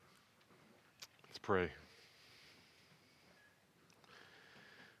Pray.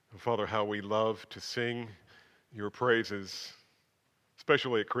 Father, how we love to sing your praises,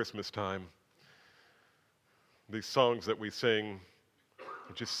 especially at Christmas time. These songs that we sing,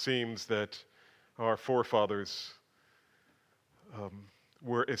 it just seems that our forefathers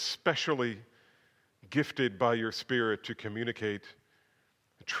were especially gifted by your Spirit to communicate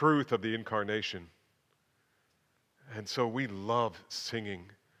the truth of the incarnation. And so we love singing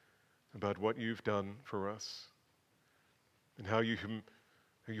about what you've done for us and how you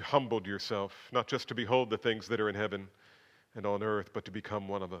humbled yourself, not just to behold the things that are in heaven and on earth, but to become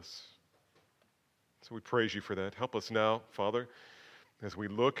one of us. So we praise you for that. Help us now, Father, as we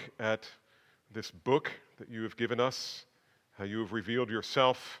look at this book that you have given us, how you have revealed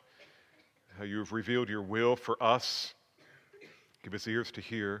yourself, how you have revealed your will for us. Give us ears to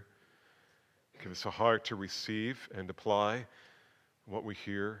hear. Give us a heart to receive and apply what we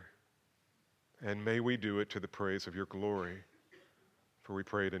hear. And may we do it to the praise of your glory. For we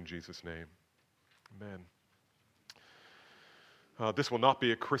pray it in Jesus' name. Amen. This will not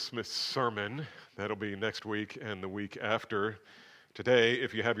be a Christmas sermon. That'll be next week and the week after. Today,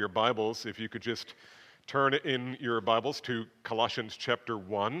 if you have your Bibles, if you could just turn in your Bibles to Colossians chapter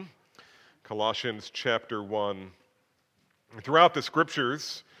 1. Colossians chapter 1. Throughout the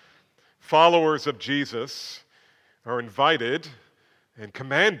Scriptures, followers of Jesus are invited and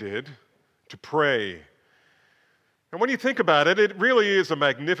commanded to pray. And when you think about it, it really is a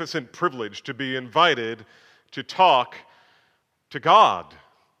magnificent privilege to be invited to talk to God.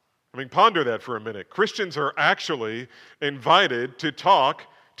 I mean, ponder that for a minute. Christians are actually invited to talk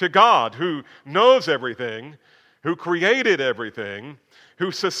to God, who knows everything, who created everything,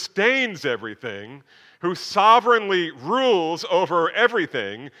 who sustains everything, who sovereignly rules over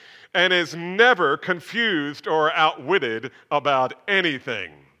everything, and is never confused or outwitted about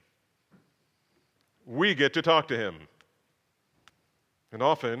anything. We get to talk to him. And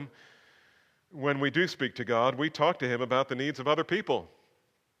often, when we do speak to God, we talk to him about the needs of other people.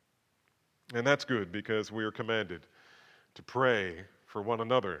 And that's good because we are commanded to pray for one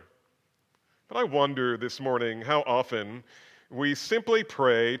another. But I wonder this morning how often we simply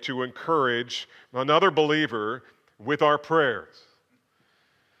pray to encourage another believer with our prayers,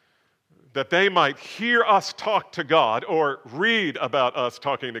 that they might hear us talk to God or read about us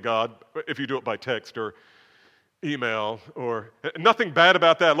talking to God, if you do it by text or email, or nothing bad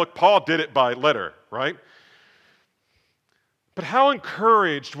about that. Look, Paul did it by letter, right? But how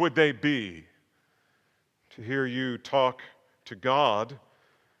encouraged would they be to hear you talk to God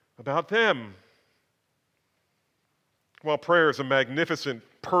about them? While prayer is a magnificent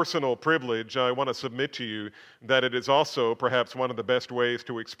personal privilege, I want to submit to you that it is also perhaps one of the best ways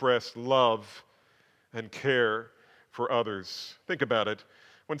to express love and care for others. Think about it.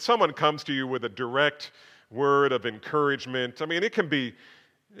 When someone comes to you with a direct word of encouragement, I mean, it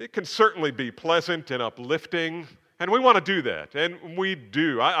can certainly be pleasant and uplifting, and we want to do that, and we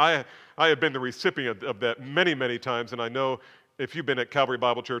do. I have been the recipient of that many, many times, and I know if you've been at Calvary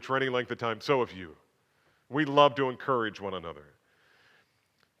Bible Church for any length of time, so have you. We love to encourage one another.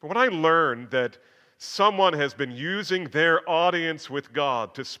 But when I learned that someone has been using their audience with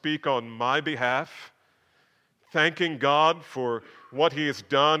God to speak on my behalf, thanking God for what he has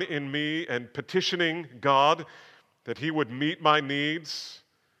done in me and petitioning God that he would meet my needs,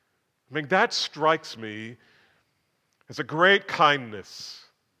 I mean, that strikes me as a great kindness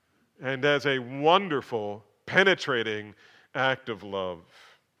and as a wonderful, penetrating act of love.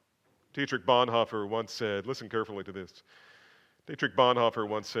 Dietrich Bonhoeffer once said, listen carefully to this. Dietrich Bonhoeffer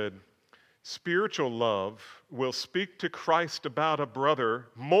once said, spiritual love will speak to Christ about a brother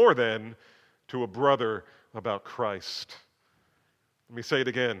more than to a brother about Christ. Let me say it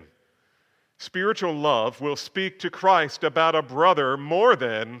again. Spiritual love will speak to Christ about a brother more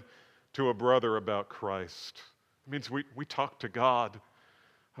than to a brother about Christ. It means we talk to God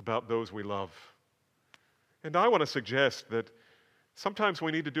about those we love. And I want to suggest that sometimes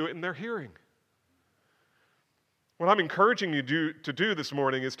we need to do it in their hearing. What I'm encouraging you to do this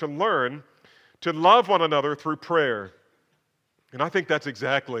morning is to learn to love one another through prayer. And I think that's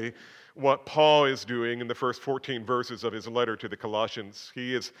exactly what Paul is doing in the first 14 verses of his letter to the Colossians.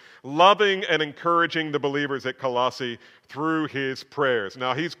 He is loving and encouraging the believers at Colossae through his prayers.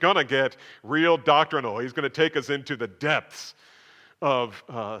 Now, he's going to get real doctrinal. He's going to take us into the depths of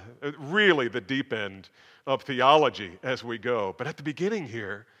really the deep end of theology as we go. But at the beginning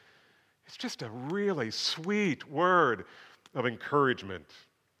here, it's just a really sweet word of encouragement.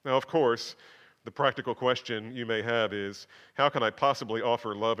 Now, of course, the practical question you may have is, how can I possibly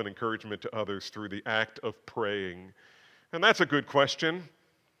offer love and encouragement to others through the act of praying? And that's a good question.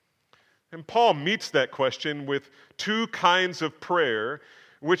 And Paul meets that question with two kinds of prayer,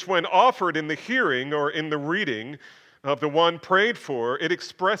 which when offered in the hearing or in the reading of the one prayed for, it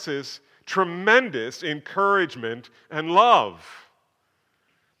expresses tremendous encouragement and love.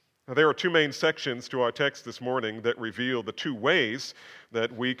 Now, there are two main sections to our text this morning that reveal the two ways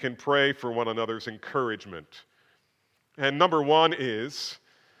that we can pray for one another's encouragement. And number one is,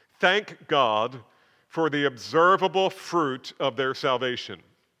 thank God for the observable fruit of their salvation.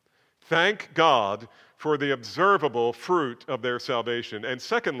 Thank God for the observable fruit of their salvation. And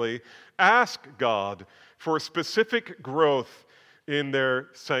secondly, ask God for specific growth in their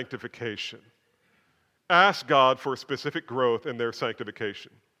sanctification. Ask God for specific growth in their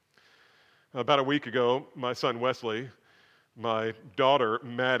sanctification. About a week ago, my son Wesley, my daughter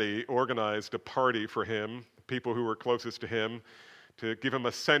Maddie, organized a party for him, people who were closest to him, to give him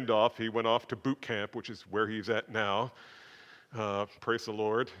a send-off. He went off to boot camp, which is where he's at now. Praise the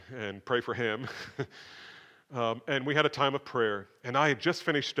Lord, and pray for him. And we had a time of prayer. And I had just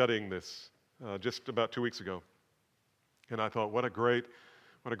finished studying this just about 2 weeks ago. And I thought, what a great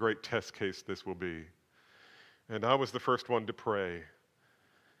test case this will be. And I was the first one to pray.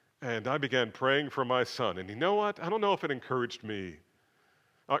 And I began praying for my son. And you know what? I don't know if it encouraged him,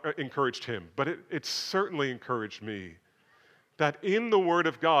 but it certainly encouraged me that in the Word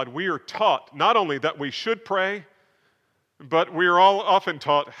of God, we are taught not only that we should pray, but we are all often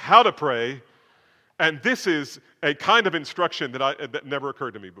taught how to pray. And this is a kind of instruction that never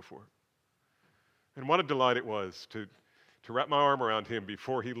occurred to me before. And what a delight it was to wrap my arm around him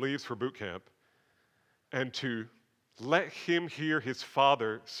before he leaves for boot camp and to let him hear his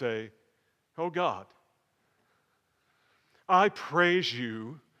father say, "Oh God, I praise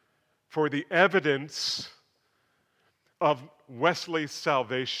you for the evidence of Wesley's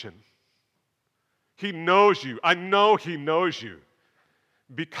salvation. He knows you. I know he knows you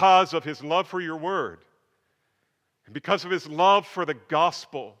because of his love for your word and because of his love for the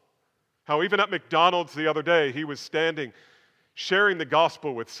gospel. How even at McDonald's the other day, he was standing sharing the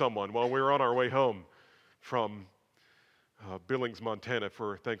gospel with someone while we were on our way home from Billings, Montana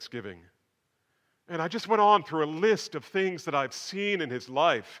for Thanksgiving. And I just went on through a list of things that I've seen in his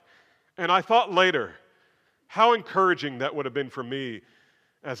life. And I thought later, how encouraging that would have been for me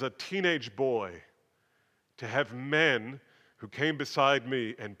as a teenage boy to have men who came beside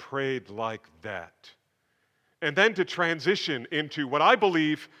me and prayed like that. And then to transition into what I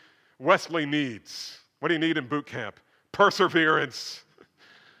believe Wesley needs. What do you need in boot camp? Perseverance.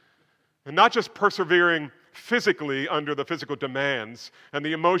 And not just persevering physically under the physical demands and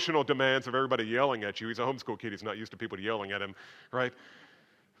the emotional demands of everybody yelling at you. He's a homeschool kid. He's not used to people yelling at him, right?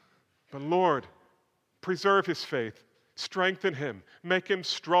 But Lord, preserve his faith. Strengthen him. Make him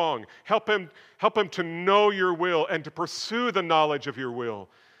strong. Help him to know your will and to pursue the knowledge of your will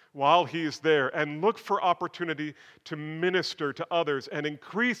while he is there. And look for opportunity to minister to others and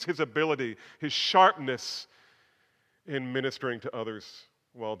increase his ability, his sharpness in ministering to others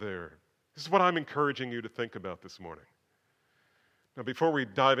while there. This is what I'm encouraging you to think about this morning. Now, before we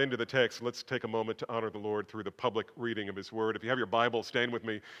dive into the text, let's take a moment to honor the Lord through the public reading of his word. If you have your Bible, stand with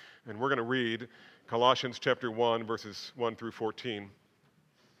me, and we're going to read Colossians chapter 1, verses 1 through 14.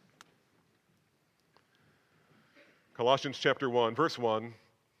 Colossians chapter 1, verse 1.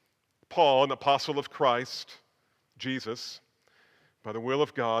 Paul, an apostle of Christ, Jesus, by the will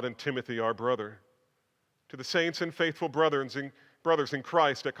of God, and Timothy, our brother, to the saints and faithful brothers in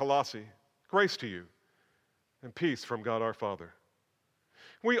Christ at Colossae, grace to you and peace from God our Father.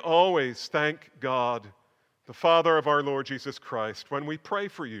 We always thank God, the Father of our Lord Jesus Christ, when we pray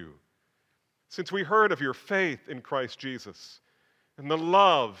for you, since we heard of your faith in Christ Jesus and the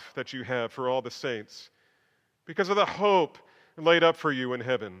love that you have for all the saints, because of the hope laid up for you in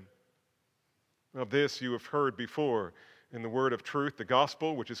heaven. Of this you have heard before in the word of truth, the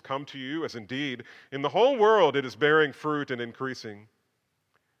gospel which has come to you, as indeed in the whole world it is bearing fruit and increasing,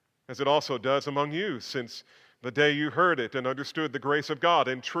 as it also does among you, since the day you heard it and understood the grace of God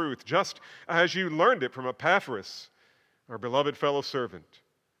in truth, just as you learned it from Epaphras, our beloved fellow servant.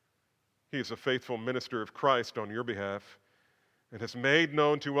 He is a faithful minister of Christ on your behalf and has made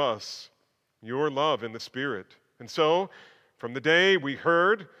known to us your love in the Spirit. And so, from the day we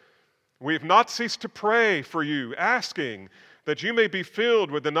heard, we have not ceased to pray for you, asking that you may be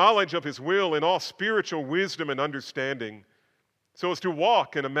filled with the knowledge of his will in all spiritual wisdom and understanding, so as to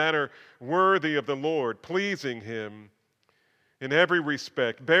walk in a manner worthy of the Lord, pleasing him in every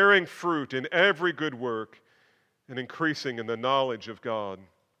respect, bearing fruit in every good work, and increasing in the knowledge of God.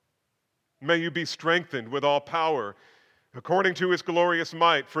 May you be strengthened with all power, according to his glorious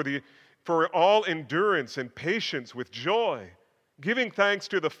might, for all endurance and patience with joy, giving thanks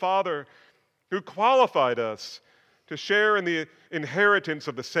to the Father who qualified us to share in the inheritance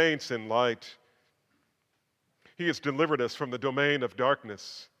of the saints in light. He has delivered us from the domain of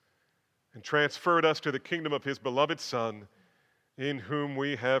darkness and transferred us to the kingdom of his beloved Son, in whom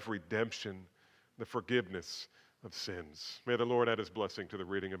we have redemption, the forgiveness of sins. May the Lord add his blessing to the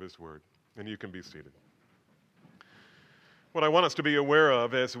reading of his word. And you can be seated. What I want us to be aware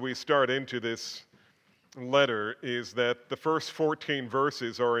of as we start into this letter is that the first 14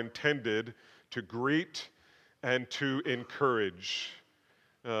 verses are intended to greet and to encourage.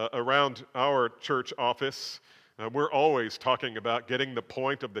 Around our church office, we're always talking about getting the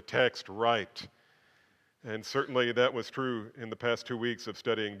point of the text right. And certainly that was true in the past 2 weeks of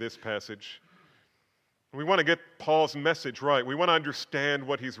studying this passage. We want to get Paul's message right. We want to understand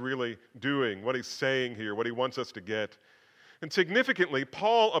what he's really doing, what he's saying here, what he wants us to get. And significantly,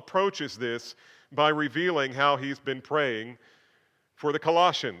 Paul approaches this by revealing how he's been praying for the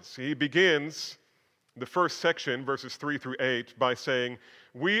Colossians. He begins the first section, verses 3 through 8, by saying,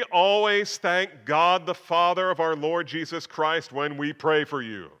 "We always thank God the Father of our Lord Jesus Christ when we pray for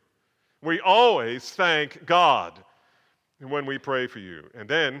you." We always thank God when we pray for you. And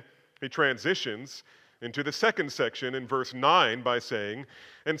then he transitions into the second section in verse 9 by saying,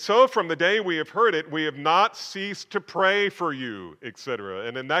 "And so from the day we have heard it, we have not ceased to pray for you," etc.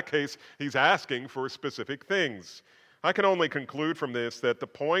 And in that case, he's asking for specific things. I can only conclude from this that the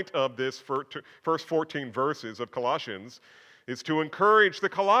point of this first 14 verses of Colossians is to encourage the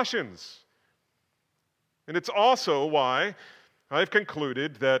Colossians. And it's also why I've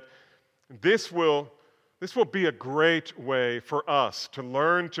concluded that this will be a great way for us to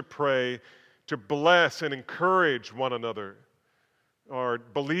learn to pray, to bless and encourage one another, our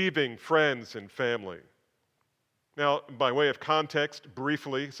believing friends and family. Now, by way of context,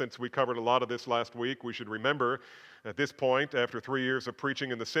 briefly, since we covered a lot of this last week, we should remember at this point, after 3 years of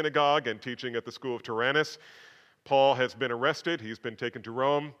preaching in the synagogue and teaching at the school of Tyrannus, Paul has been arrested. He's been taken to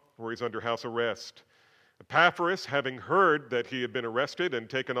Rome, where he's under house arrest. Epaphras, having heard that he had been arrested and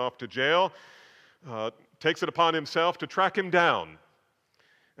taken off to jail, takes it upon himself to track him down.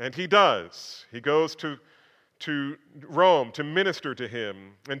 And he does. He goes to Rome to minister to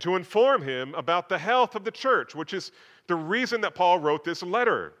him and to inform him about the health of the church, which is the reason that Paul wrote this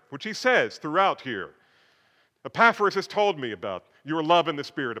letter, which he says throughout here. Epaphras has told me about your love in the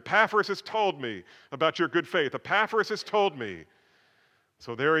Spirit. Epaphras has told me about your good faith. Epaphras has told me.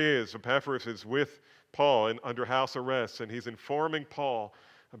 So there he is. Epaphras is with Paul and under house arrest, and he's informing Paul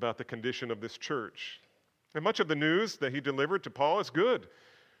about the condition of this church. And much of the news that he delivered to Paul is good.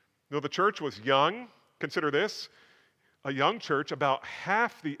 Though the church was young, consider this, a young church about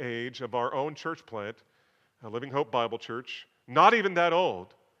half the age of our own church plant, Living Hope Bible Church, not even that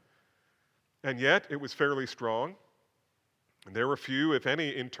old. And yet it was fairly strong. And there were few, if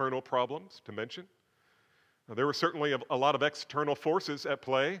any, internal problems to mention. Now, there were certainly a lot of external forces at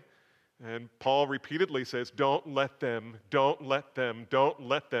play. And Paul repeatedly says, don't let them,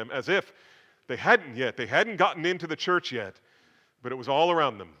 as if they hadn't gotten into the church yet, but it was all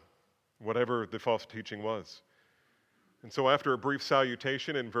around them, whatever the false teaching was. And so after a brief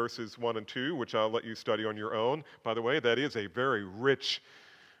salutation in verses 1 and 2, which I'll let you study on your own, by the way, that is a very rich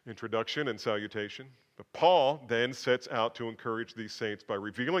introduction and salutation. But Paul then sets out to encourage these saints by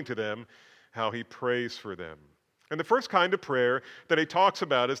revealing to them how he prays for them. And the first kind of prayer that he talks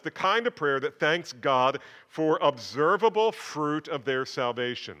about is the kind of prayer that thanks God for observable fruit of their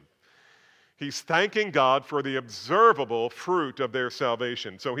salvation. He's thanking God for the observable fruit of their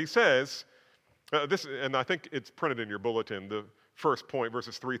salvation. So he says, this, and I think it's printed in your bulletin, the first point,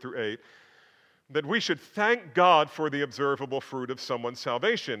 verses 3 through 8, that we should thank God for the observable fruit of someone's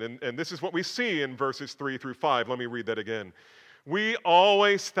salvation. And this is what we see in verses 3 through 5. Let me read that again. We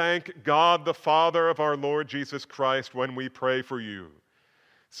always thank God the Father of our Lord Jesus Christ when we pray for you,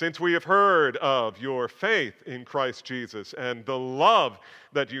 since we have heard of your faith in Christ Jesus and the love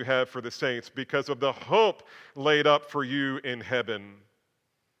that you have for the saints because of the hope laid up for you in heaven.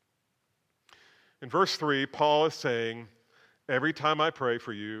 In verse 3, Paul is saying, every time I pray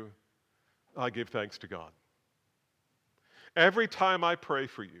for you, I give thanks to God. Every time I pray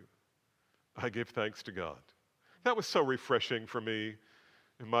for you, I give thanks to God. That was so refreshing for me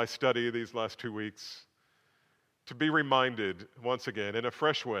in my study these last 2 weeks, to be reminded once again in a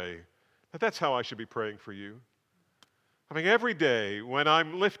fresh way that that's how I should be praying for you. I mean, every day when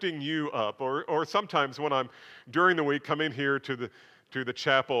I'm lifting you up, or sometimes when I'm during the week come in here to the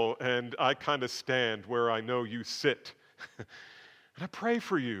chapel and I kind of stand where I know you sit, and I pray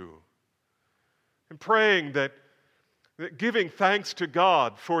for you. And praying that giving thanks to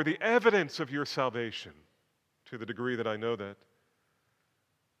God for the evidence of your salvation, to the degree that I know that.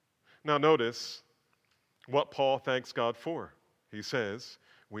 Now notice what Paul thanks God for. He says,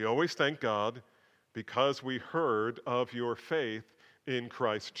 we always thank God because we heard of your faith in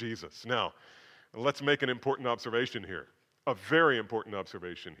Christ Jesus. Now, let's make an important observation here. A very important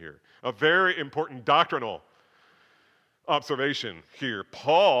observation here. A very important doctrinal observation here.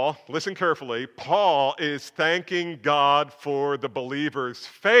 Paul, listen carefully, Paul is thanking God for the believer's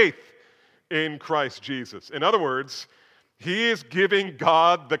faith in Christ Jesus. In other words, he is giving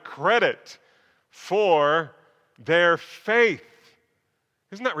God the credit for their faith.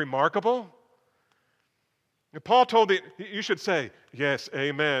 Isn't that remarkable? And Paul told it, you should say, yes,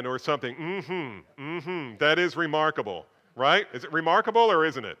 amen, or something. That is remarkable, right? Is it remarkable or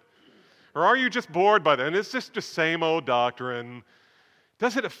isn't it? Or are you just bored by that? And it's just the same old doctrine.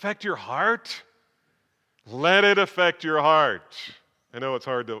 Does it affect your heart? Let it affect your heart. I know it's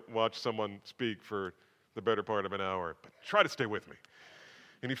hard to watch someone speak for the better part of an hour, but try to stay with me.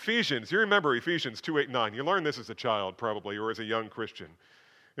 In Ephesians, you remember Ephesians 2:8-9. You learned this as a child probably, or as a young Christian.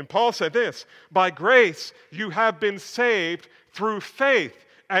 And Paul said this, by grace you have been saved through faith,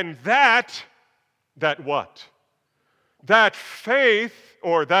 and that what? That faith,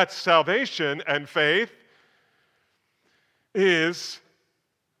 or that salvation and faith, is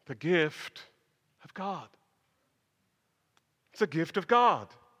the gift of God. It's a gift of God.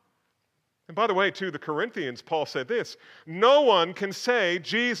 And by the way, to the Corinthians, Paul said this, no one can say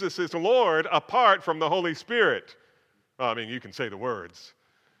Jesus is Lord apart from the Holy Spirit. I mean, you can say the words,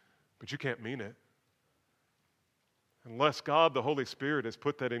 but you can't mean it. Unless God, the Holy Spirit, has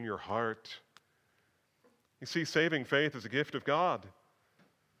put that in your heart. You see, saving faith is a gift of God.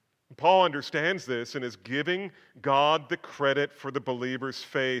 Paul understands this and is giving God the credit for the believer's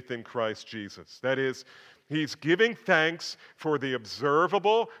faith in Christ Jesus. That is, he's giving thanks for the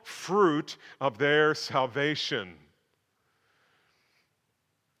observable fruit of their salvation.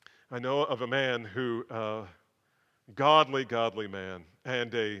 I know of a man who, godly man,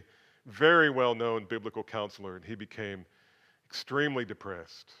 and a very well-known biblical counselor, and he became extremely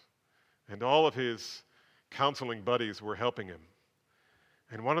depressed. And all of his counseling buddies were helping him.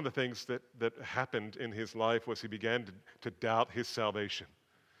 And one of the things that happened in his life was he began to doubt his salvation.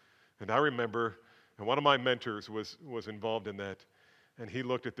 And I remember, and one of my mentors was involved in that, and he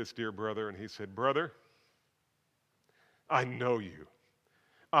looked at this dear brother and he said, brother, I know you.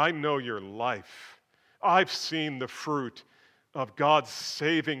 I know your life. I've seen the fruit of God's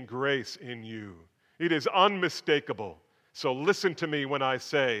saving grace in you. It is unmistakable. So listen to me when I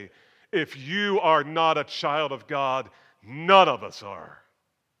say, if you are not a child of God, none of us are.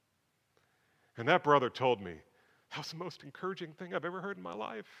 And that brother told me, that was the most encouraging thing I've ever heard in my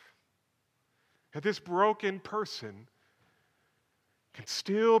life. That this broken person can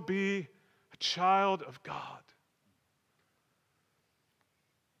still be a child of God.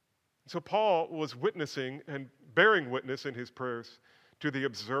 So Paul was witnessing and bearing witness in his prayers to the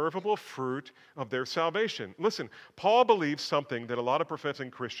observable fruit of their salvation. Listen, Paul believes something that a lot of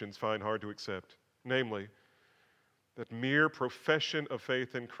professing Christians find hard to accept, namely, that mere profession of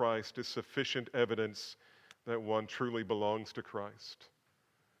faith in Christ is sufficient evidence that one truly belongs to Christ.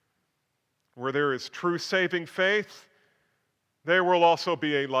 Where there is true saving faith, there will also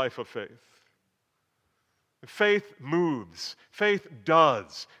be a life of faith. Faith moves, faith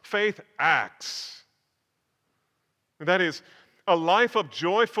does, faith acts. And that is a life of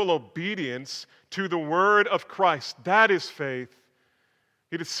joyful obedience to the word of Christ. That is faith.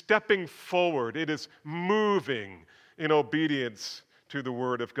 It is stepping forward, it is moving in obedience to the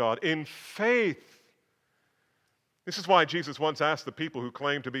word of God, in faith. This is why Jesus once asked the people who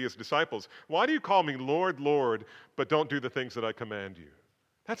claimed to be his disciples, why do you call me Lord, Lord, but don't do the things that I command you?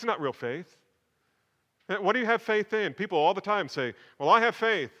 That's not real faith. What do you have faith in? People all the time say, well, I have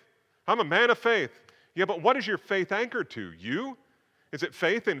faith. I'm a man of faith. Yeah, but what is your faith anchored to? You? Is it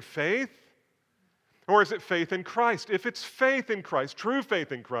faith in faith? Or is it faith in Christ? If it's faith in Christ, true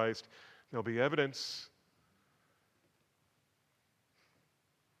faith in Christ, there'll be evidence.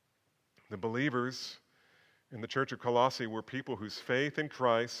 The believers in the church of Colossae were people whose faith in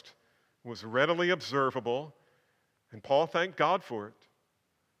Christ was readily observable, and Paul thanked God for it.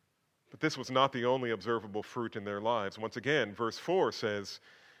 But this was not the only observable fruit in their lives. Once again, verse 4 says,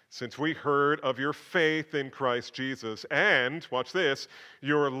 since we heard of your faith in Christ Jesus and, watch this,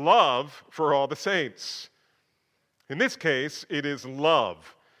 your love for all the saints. In this case, it is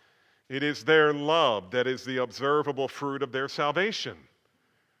love. It is their love that is the observable fruit of their salvation.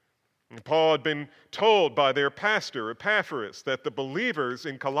 And Paul had been told by their pastor, Epaphras, that the believers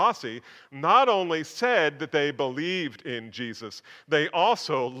in Colossae not only said that they believed in Jesus, they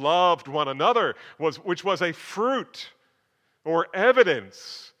also loved one another, which was a fruit or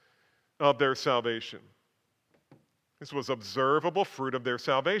evidence of their salvation. This was observable fruit of their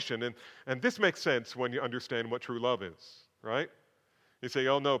salvation. And this makes sense when you understand what true love is, right? You say,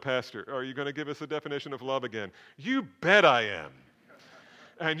 oh no, Pastor, are you going to give us a definition of love again? You bet I am.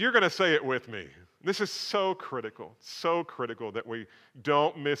 And you're going to say it with me. This is so critical that we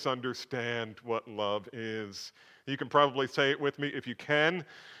don't misunderstand what love is. You can probably say it with me. If you can,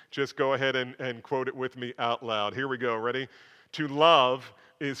 just go ahead and quote it with me out loud. Here we go. Ready? To love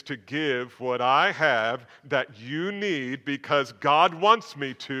is to give what I have that you need because God wants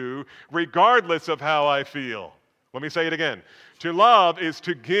me to, regardless of how I feel. Let me say it again. To love is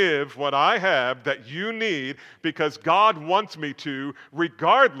to give what I have that you need because God wants me to,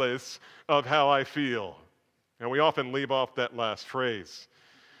 regardless of how I feel. And we often leave off that last phrase,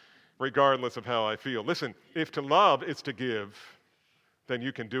 regardless of how I feel. Listen, if to love is to give, then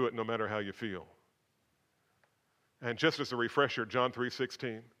you can do it no matter how you feel. And just as a refresher, John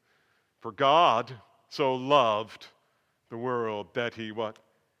 3:16, for God so loved the world that he what?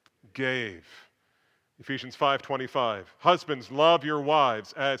 Gave. Ephesians 5:25, husbands, love your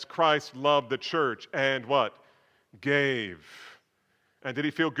wives as Christ loved the church and what? Gave. And did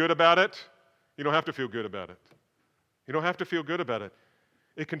he feel good about it? You don't have to feel good about it. You don't have to feel good about it.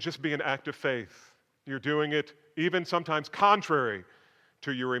 It can just be an act of faith. You're doing it even sometimes contrary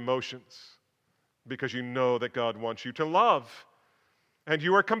to your emotions because you know that God wants you to love and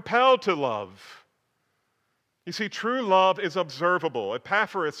you are compelled to love. You see, true love is observable.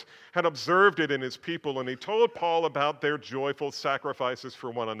 Epaphras had observed it in his people, and he told Paul about their joyful sacrifices for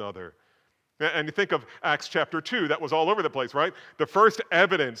one another. And you think of Acts chapter 2, that was all over the place, right? The first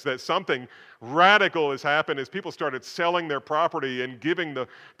evidence that something radical has happened is people started selling their property and giving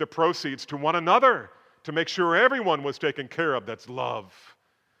the proceeds to one another to make sure everyone was taken care of. That's love.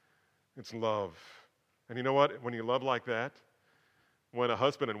 It's love. And you know what? When you love like that, when a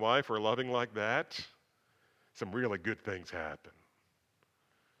husband and wife are loving like that, some really good things happen.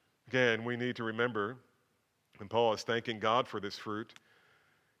 Again, we need to remember, and Paul is thanking God for this fruit,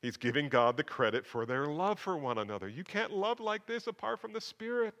 he's giving God the credit for their love for one another. You can't love like this apart from the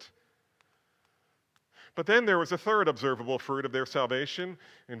Spirit. But then there was a third observable fruit of their salvation.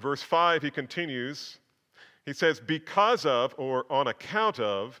 In verse 5, he continues. He says, because of, or on account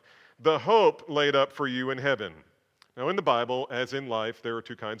of, the hope laid up for you in heaven. Now, in the Bible, as in life, there are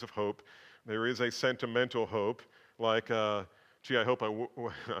two kinds of hope. There is a sentimental hope, like, gee, I hope I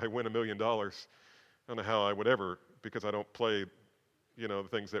win $1 million. I don't know how I would ever, because I don't play, the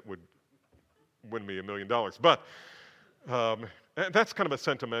things that would win me $1 million. But that's kind of a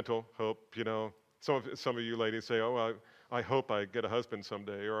sentimental hope, Some of you ladies say, oh, I hope I get a husband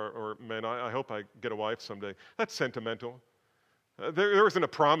someday, or men, I hope I get a wife someday. That's sentimental. There isn't a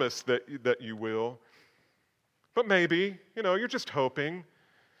promise that you will. But maybe, you're just hoping.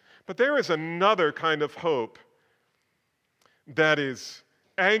 But there is another kind of hope that is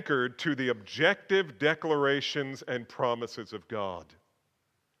anchored to the objective declarations and promises of God.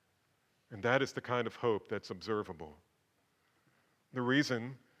 And that is the kind of hope that's observable. The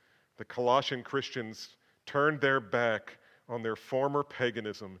reason the Colossian Christians turned their back on their former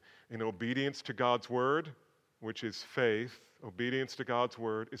paganism in obedience to God's word, which is faith. Obedience to God's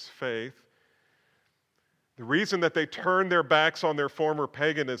word is faith. The reason that they turned their backs on their former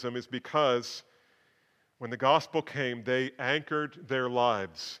paganism is because when the gospel came, they anchored their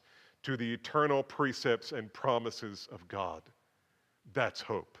lives to the eternal precepts and promises of God. That's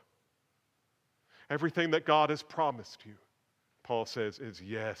hope. Everything that God has promised you, Paul says, is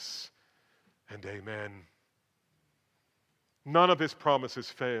yes and amen. None of his promises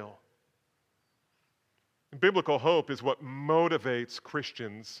fail. Biblical hope is what motivates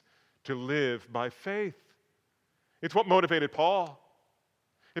Christians to live by faith. It's what motivated Paul.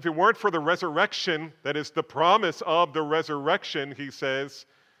 If it weren't for the resurrection, that is the promise of the resurrection, he says,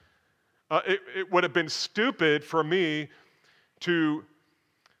 it would have been stupid for me to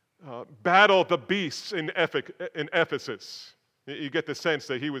battle the beasts in Ephesus. You get the sense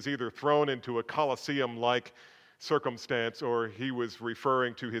that he was either thrown into a Colosseum-like circumstance or he was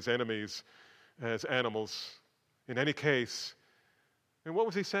referring to his enemies as animals. In any case, and what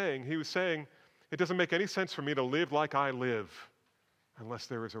was he saying? He was saying, it doesn't make any sense for me to live like I live unless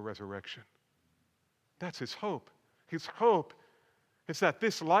there is a resurrection. That's his hope. His hope is that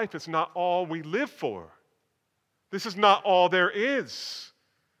this life is not all we live for. This is not all there is.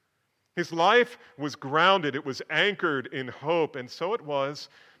 His life was grounded, it was anchored in hope, and so it was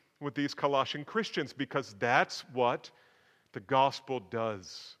with these Colossian Christians, because that's what the gospel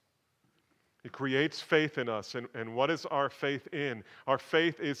does. It creates faith in us. And what is our faith in? Our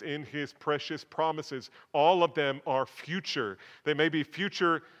faith is in his precious promises. All of them are future. They may be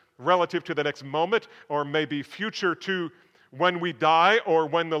future relative to the next moment, or maybe future to when we die or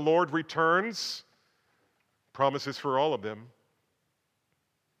when the Lord returns. Promises for all of them.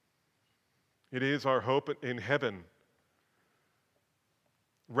 It is our hope in heaven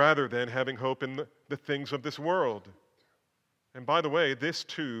rather than having hope in the things of this world. And by the way, this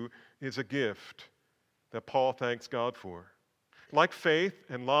too is a gift that Paul thanks God for. Like faith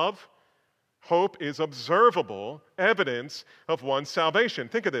and love, hope is observable evidence of one's salvation.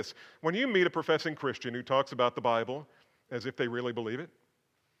 Think of this. When you meet a professing Christian who talks about the Bible as if they really believe it,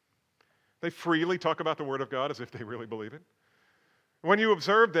 they freely talk about the Word of God as if they really believe it. When you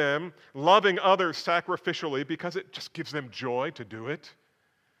observe them loving others sacrificially because it just gives them joy to do it,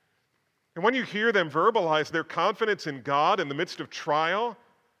 and when you hear them verbalize their confidence in God in the midst of trial,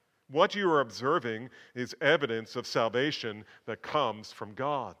 what you are observing is evidence of salvation that comes from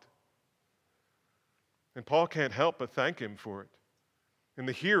God. And Paul can't help but thank him for it. In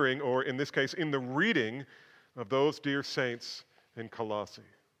the hearing, or in this case, in the reading of those dear saints in Colossae.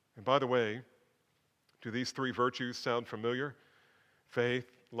 And by the way, do these three virtues sound familiar?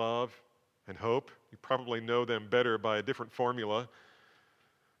 Faith, love, and hope. You probably know them better by a different formula.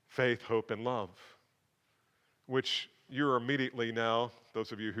 Faith, hope, and love. Which you're immediately now,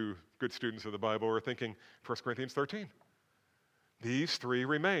 those of you who good students of the Bible, are thinking 1 Corinthians 13. These three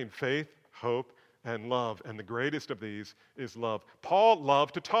remain: faith, hope, and love. And the greatest of these is love. Paul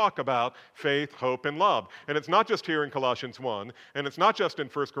loved to talk about faith, hope, and love. And it's not just here in Colossians 1, and it's not just in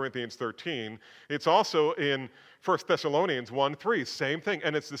 1 Corinthians 13. It's also in 1 Thessalonians 1:3. Same thing,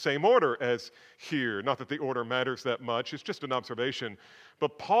 and it's the same order as here. Not that the order matters that much, it's just an observation.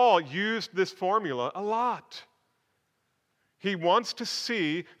 But Paul used this formula a lot. He wants to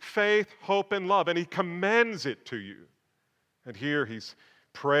see faith, hope, and love, and he commends it to you. And here he's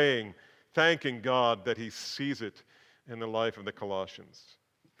praying, thanking God that he sees it in the life of the Colossians.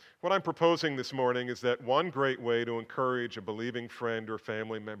 What I'm proposing this morning is that one great way to encourage a believing friend or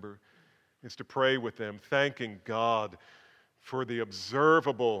family member is to pray with them, thanking God for the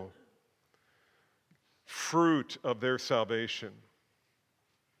observable fruit of their salvation.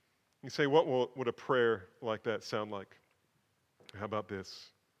 You say, what would a prayer like that sound like? How about this?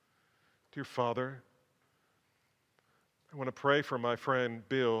 Dear Father, I want to pray for my friend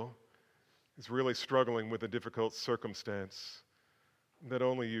Bill, who's really struggling with a difficult circumstance that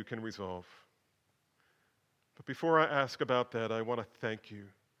only you can resolve. But before I ask about that, I want to thank you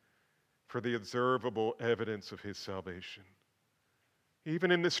for the observable evidence of his salvation.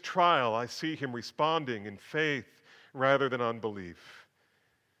 Even in this trial, I see him responding in faith rather than unbelief.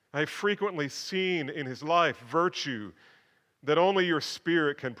 I've frequently seen in his life virtue that only your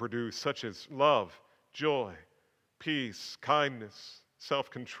Spirit can produce, such as love, joy, peace, kindness,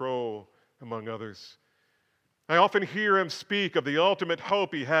 self-control, among others. I often hear him speak of the ultimate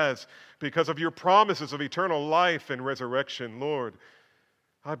hope he has because of your promises of eternal life and resurrection. Lord,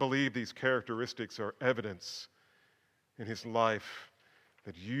 I believe these characteristics are evidence in his life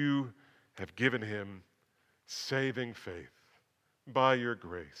that you have given him saving faith by your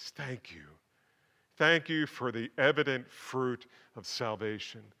grace. Thank you. Thank you for the evident fruit of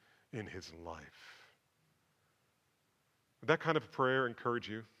salvation in his life. Would that kind of prayer encourage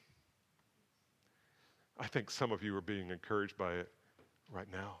you? I think some of you are being encouraged by it right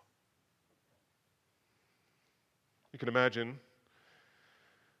now. You can imagine,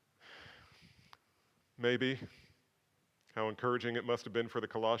 maybe, how encouraging it must have been for the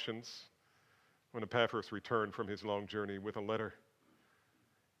Colossians when Epaphras returned from his long journey with a letter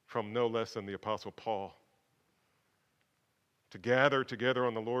from no less than the Apostle Paul to gather together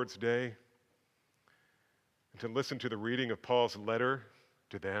on the Lord's day and to listen to the reading of Paul's letter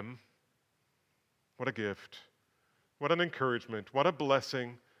to them. What a gift. What an encouragement. What a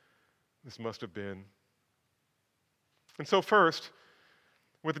blessing this must have been. And so first,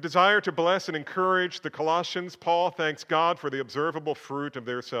 with the desire to bless and encourage the Colossians, Paul thanks God for the observable fruit of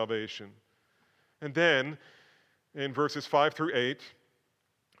their salvation. And then, in verses 5 through 8,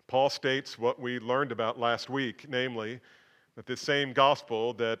 Paul states what we learned about last week, namely, that this same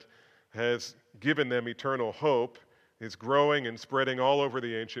gospel that has given them eternal hope is growing and spreading all over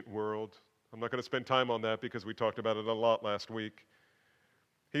the ancient world. I'm not going to spend time on that because we talked about it a lot last week.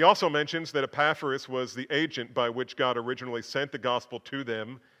 He also mentions that Epaphras was the agent by which God originally sent the gospel to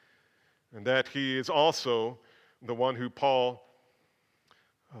them, and that he is also the one who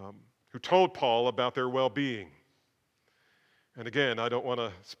told Paul about their well-being. And again, I don't want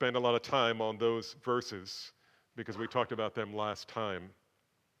to spend a lot of time on those verses because we talked about them last time.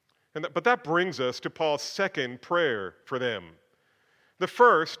 But that brings us to Paul's second prayer for them. The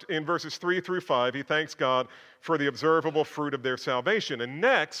first, in verses 3 through 5, he thanks God for the observable fruit of their salvation. And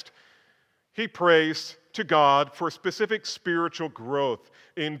next, he prays to God for specific spiritual growth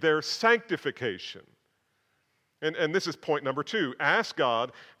in their sanctification. And this is point number 2. Ask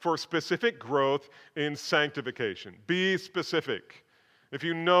God for specific growth in sanctification. Be specific. If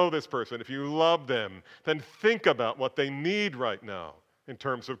you know this person, if you love them, then think about what they need right now in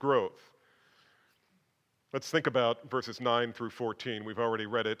terms of growth. Let's think about verses 9 through 14. We've already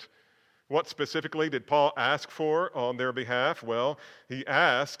read it. What specifically did Paul ask for on their behalf? Well, he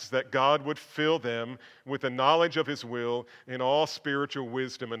asks that God would fill them with the knowledge of his will in all spiritual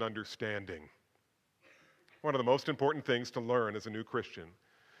wisdom and understanding. One of the most important things to learn as a new Christian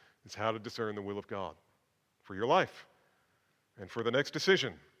is how to discern the will of God for your life and for the next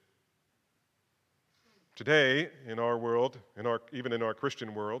decision. Today, in our world, even in our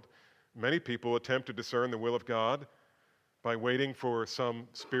Christian world, many people attempt to discern the will of God by waiting for some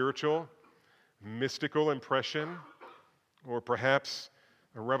spiritual, mystical impression, or perhaps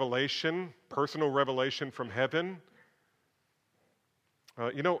a revelation, personal revelation from heaven.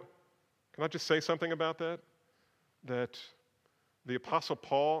 Can I just say something about that? That the Apostle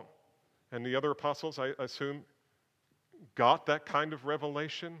Paul and the other apostles, I assume, got that kind of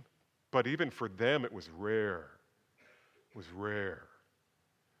revelation, but even for them it was rare. It was rare.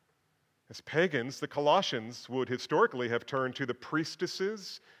 As pagans, the Colossians would historically have turned to the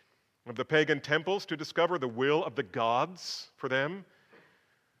priestesses of the pagan temples to discover the will of the gods for them.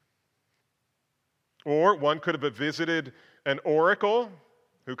 Or one could have visited an oracle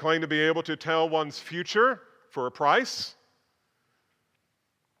who claimed to be able to tell one's future for a price.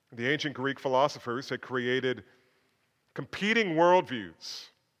 The ancient Greek philosophers had created competing worldviews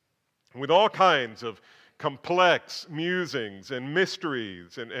with all kinds of complex musings and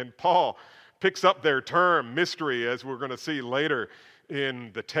mysteries. And Paul picks up their term, mystery, as we're going to see later in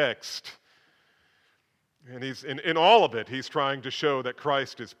the text. And he's in all of it, he's trying to show that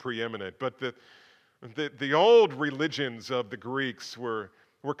Christ is preeminent. But the old religions of the Greeks were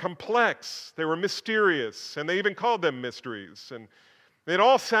complex, they were mysterious, and they even called them mysteries. And it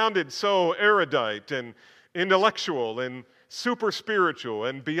all sounded so erudite and intellectual and super spiritual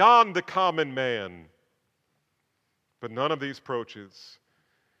and beyond the common man. But none of these approaches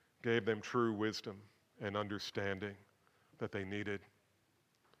gave them true wisdom and understanding that they needed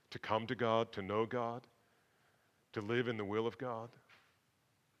to come to God, to know God, to live in the will of God.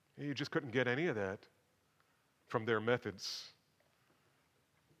 You just couldn't get any of that from their methods.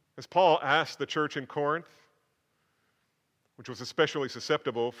 As Paul asked the church in Corinth, which was especially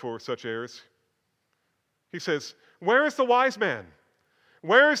susceptible for such errors, he says, "Where is the wise man?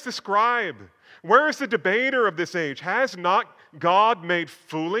 Where is the scribe? Where is the debater of this age? Has not God made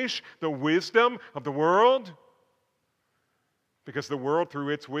foolish the wisdom of the world?" Because the world, through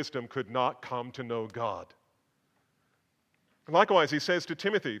its wisdom, could not come to know God. Likewise, he says to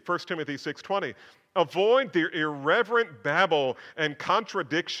Timothy, 1 Timothy 6:20, "Avoid the irreverent babble and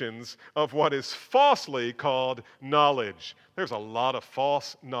contradictions of what is falsely called knowledge." There's a lot of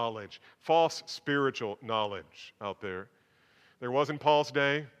false knowledge, false spiritual knowledge out there. There was in Paul's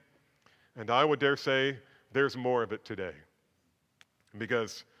day, and I would dare say there's more of it today.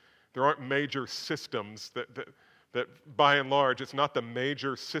 Because there aren't major systems that by and large, it's not the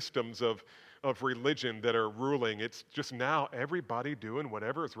major systems of religion that are ruling. It's just now everybody doing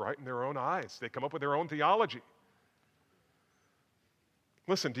whatever is right in their own eyes. They come up with their own theology.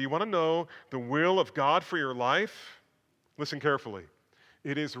 Listen, do you want to know the will of God for your life? Listen carefully.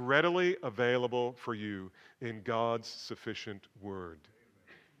 It is readily available for you in God's sufficient word.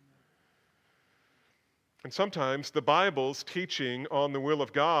 And sometimes the Bible's teaching on the will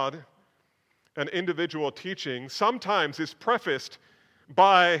of God, an individual teaching, sometimes is prefaced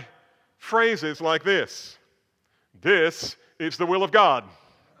by phrases like this: "This is the will of God."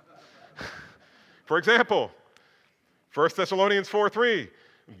 For example, 1 Thessalonians 4:3,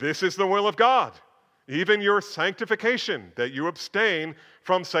 "This is the will of God, even your sanctification, that you abstain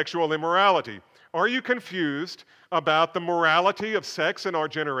from sexual immorality." Are you confused about the morality of sex in our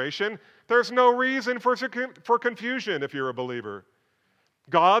generation? There's no reason for confusion if you're a believer.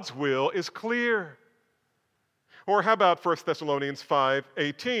 God's will is clear. Or how about 1 Thessalonians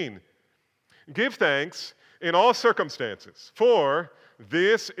 5:18? "Give thanks in all circumstances, for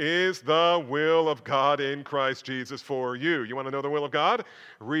this is the will of God in Christ Jesus for you." You want to know the will of God?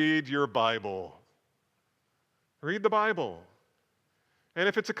 Read your Bible. Read the Bible. And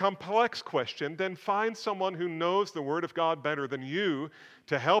if it's a complex question, then find someone who knows the Word of God better than you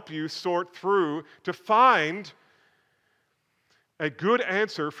to help you sort through, to find a good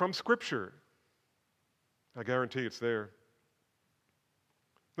answer from Scripture. I guarantee it's there.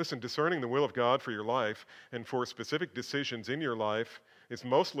 Listen, discerning the will of God for your life and for specific decisions in your life is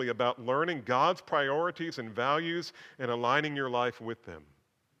mostly about learning God's priorities and values and aligning your life with them.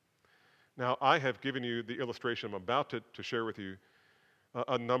 Now, I have given you the illustration I'm about to share with you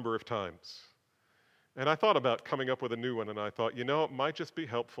a number of times. And I thought about coming up with a new one, and I thought, it might just be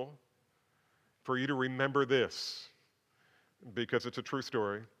helpful for you to remember this, because it's a true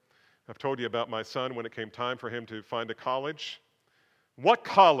story. I've told you about my son when it came time for him to find a college. What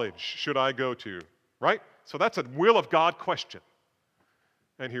college should I go to, right? So that's a will of God question.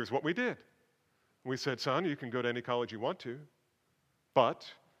 And here's what we did. We said, son, you can go to any college you want to, but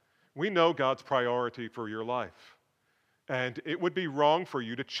we know God's priority for your life. And it would be wrong for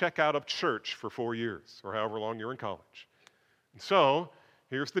you to check out of church for 4 years or however long you're in college. And so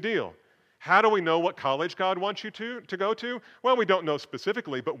here's the deal. How do we know what college God wants you to go to? Well, we don't know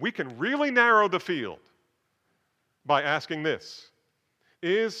specifically, but we can really narrow the field by asking this.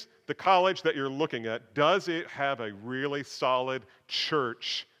 Is the college that you're looking at, does it have a really solid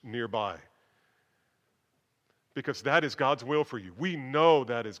church nearby? Because that is God's will for you. We know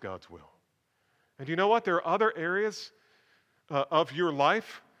that is God's will. And you know what? There are other areas of your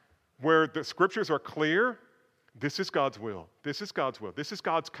life where the scriptures are clear. This is God's will. This is God's will. This is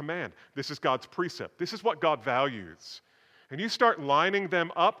God's command. This is God's precept. This is what God values. And you start lining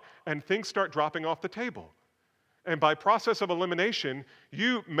them up, and things start dropping off the table. And by process of elimination,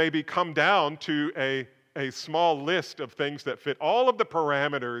 you maybe come down to a small list of things that fit all of the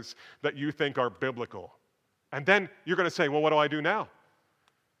parameters that you think are biblical. And then you're going to say, well, what do I do now?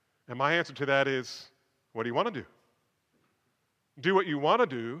 And my answer to that is, what do you want to do? Do what you want to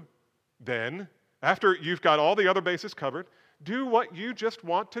do, then, after you've got all the other bases covered, do what you just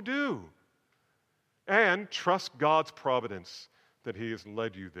want to do. And trust God's providence that He has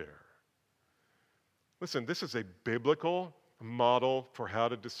led you there. Listen, this is a biblical model for how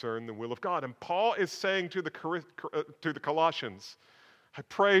to discern the will of God. And Paul is saying to the Colossians, I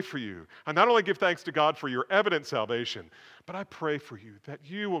pray for you. I not only give thanks to God for your evident salvation, but I pray for you that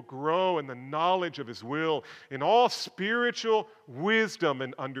you will grow in the knowledge of His will in all spiritual wisdom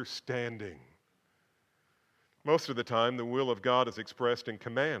and understanding. Most of the time, the will of God is expressed in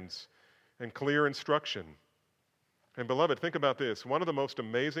commands and clear instruction. And beloved, think about this. One of the most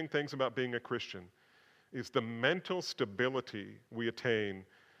amazing things about being a Christian is the mental stability we attain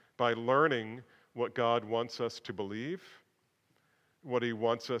by learning what God wants us to believe, what He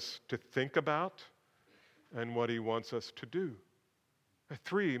wants us to think about, and what He wants us to do. The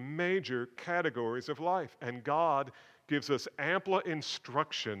 3 major categories of life. And God gives us ample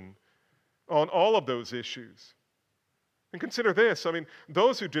instruction on all of those issues. And consider this,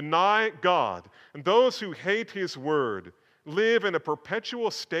 those who deny God and those who hate His word live in a perpetual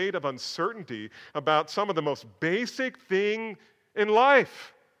state of uncertainty about some of the most basic thing in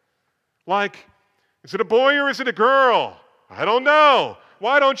life. Like, is it a boy or is it a girl? I don't know.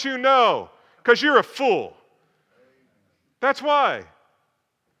 Why don't you know? Because you're a fool. That's why.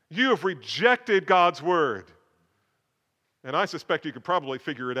 You have rejected God's word. And I suspect you could probably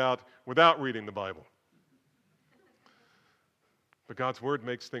figure it out without reading the Bible. But God's word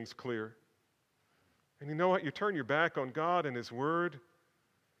makes things clear. And you know what? You turn your back on God and His word.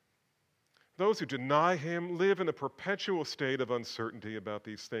 Those who deny Him live in a perpetual state of uncertainty about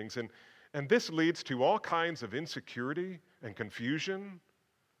these things. And this leads to all kinds of insecurity and confusion.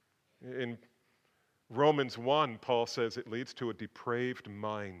 In Romans 1, Paul says it leads to a depraved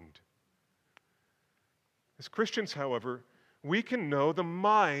mind. As Christians, however, we can know the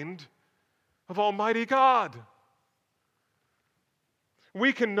mind of Almighty God.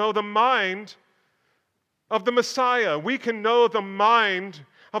 We can know the mind of the Messiah. We can know the mind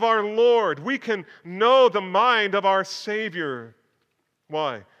of our Lord. We can know the mind of our Savior.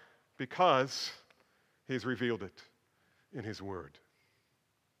 Why? Because He's revealed it in His Word.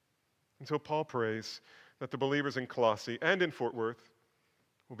 And so Paul prays that the believers in Colossae and in Fort Worth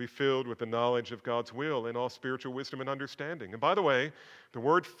will be filled with the knowledge of God's will in all spiritual wisdom and understanding. And by the way, the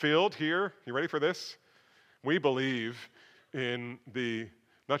word filled here, you ready for this? We believe in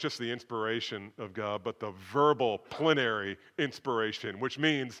not just the inspiration of God, but the verbal plenary inspiration, which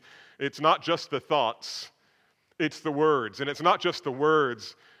means it's not just the thoughts, it's the words. And it's not just the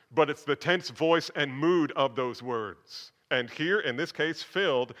words, but it's the tense voice and mood of those words. And here, in this case,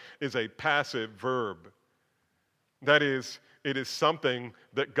 filled is a passive verb. That is, it is something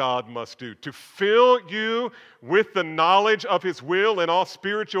that God must do. To fill you with the knowledge of His will and all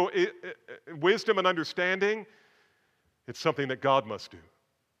spiritual wisdom and understanding, it's something that God must do.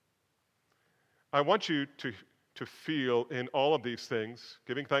 I want you to feel in all of these things,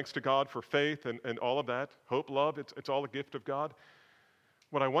 giving thanks to God for faith and all of that, hope, love, it's all a gift of God.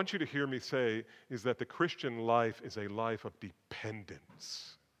 What I want you to hear me say is that the Christian life is a life of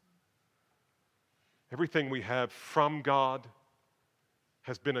dependence. Everything we have from God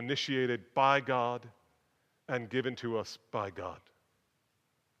has been initiated by God and given to us by God.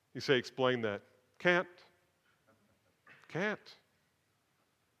 You say, explain that. Can't.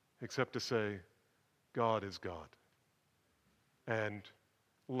 Except to say, God is God. And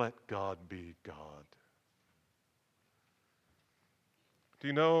let God be God. Do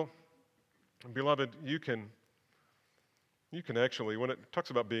you know, beloved, you can actually, when it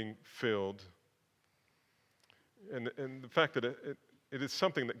talks about being filled, and the fact that it is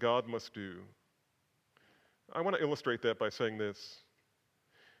something that God must do, I want to illustrate that by saying this.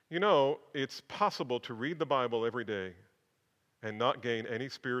 You know, it's possible to read the Bible every day and not gain any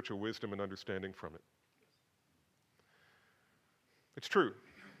spiritual wisdom and understanding from it. It's true.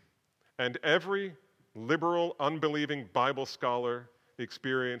 And every liberal, unbelieving Bible scholar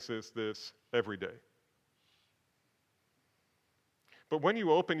experiences this every day. But when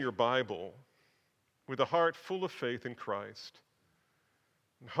you open your Bible with a heart full of faith in Christ,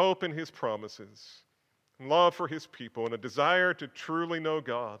 and hope in His promises, and love for His people, and a desire to truly know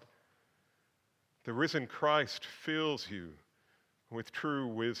God, the risen Christ fills you with true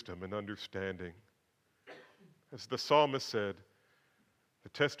wisdom and understanding. As the psalmist said, the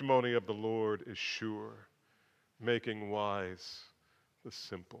testimony of the Lord is sure, making wise the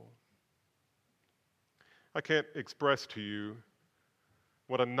simple. I can't express to you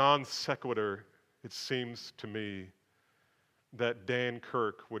what a non sequitur it seems to me that Dan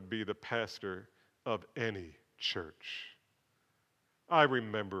Kirk would be the pastor of any church. I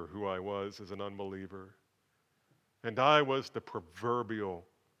remember who I was as an unbeliever, and I was the proverbial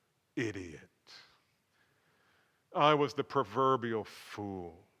idiot. I was the proverbial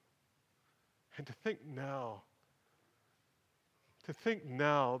fool. And to think now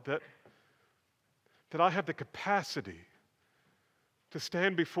that I have the capacity to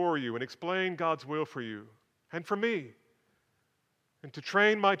stand before you and explain God's will for you and for me, and to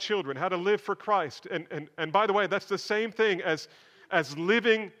train my children how to live for Christ. And by the way, that's the same thing as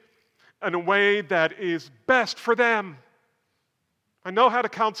living in a way that is best for them. I know how to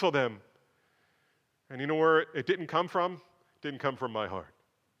counsel them. And you know where it didn't come from? It didn't come from my heart.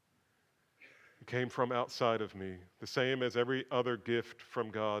 It came from outside of me, the same as every other gift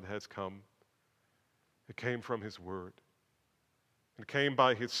from God has come. It came from His Word. It came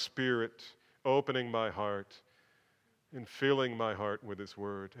by His Spirit opening my heart and filling my heart with His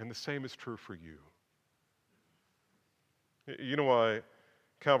Word. And the same is true for you. You know why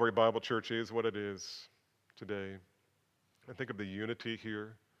Calvary Bible Church is what it is today? And think of the unity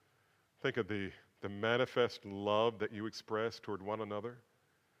here. Think of the manifest love that you express toward one another.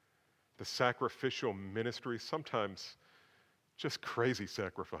 The sacrificial ministry, sometimes just crazy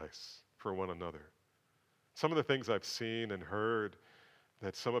sacrifice for one another. Some of the things I've seen and heard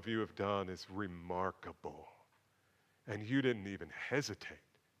that some of you have done is remarkable. And you didn't even hesitate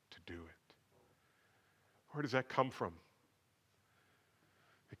to do it. Where does that come from?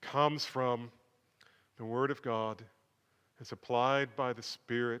 It comes from the Word of God as applied by the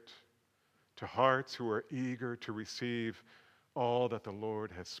Spirit to hearts who are eager to receive all that the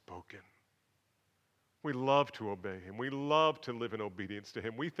Lord has spoken. We love to obey Him. We love to live in obedience to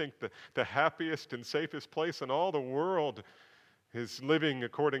Him. We think that the happiest and safest place in all the world is living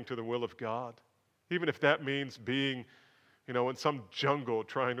according to the will of God. Even if that means being, in some jungle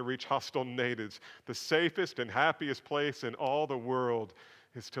trying to reach hostile natives. The safest and happiest place in all the world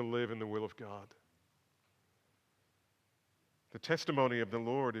is to live in the will of God. The testimony of the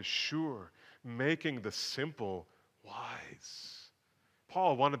Lord is sure, making the simple wise.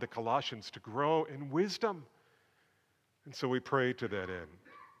 Paul wanted the Colossians to grow in wisdom, and so we pray to that end.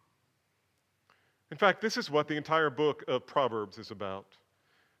 In fact, this is what the entire book of Proverbs is about.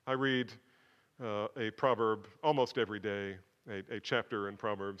 I read a proverb almost every day, a chapter in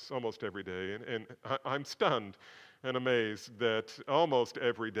Proverbs almost every day, and I'm stunned and amazed that almost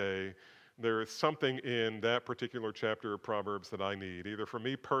every day there is something in that particular chapter of Proverbs that I need, either for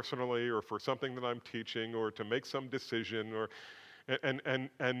me personally or for something that I'm teaching or to make some decision.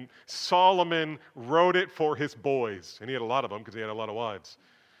 And Solomon wrote it for his boys, and he had a lot of them because he had a lot of wives.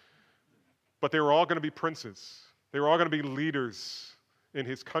 But they were all going to be princes. They were all going to be leaders in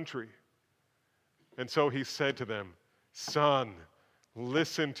his country. And so he said to them, "Son,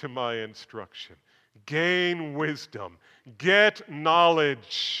 listen to my instruction. Gain wisdom. Get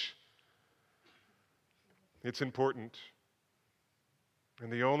knowledge." It's important.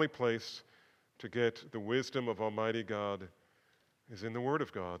 And the only place to get the wisdom of Almighty God is in the Word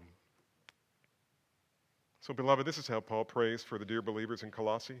of God. So, beloved, this is how Paul prays for the dear believers in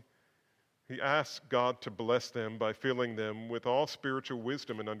Colossae. He asks God to bless them by filling them with all spiritual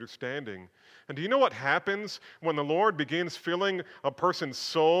wisdom and understanding. And do you know what happens when the Lord begins filling a person's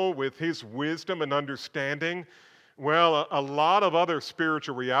soul with his wisdom and understanding? Well, a lot of other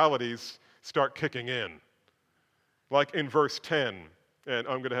spiritual realities start kicking in. Like in verse 10, and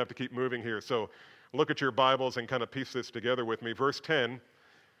I'm going to have to keep moving here, so look at your Bibles and kind of piece this together with me. Verse 10.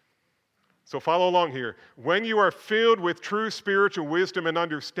 So follow along here. When you are filled with true spiritual wisdom and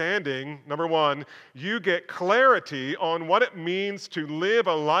understanding, number one, you get clarity on what it means to live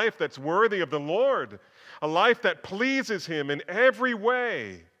a life that's worthy of the Lord, a life that pleases Him in every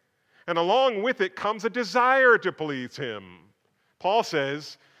way. And along with it comes a desire to please Him. Paul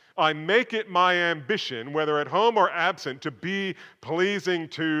says, I make it my ambition, whether at home or absent, to be pleasing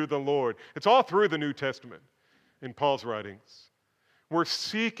to the Lord. It's all through the New Testament in Paul's writings. We're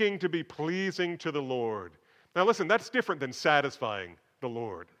seeking to be pleasing to the Lord. Now listen, that's different than satisfying the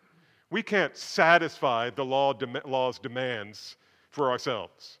Lord. We can't satisfy the law's demands for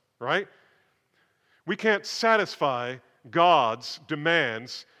ourselves, right? We can't satisfy God's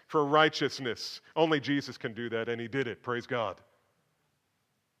demands for righteousness. Only Jesus can do that, and He did it. Praise God.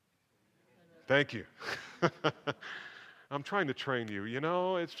 Thank you. I'm trying to train you. You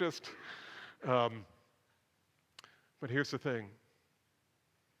know, it's just... but here's the thing.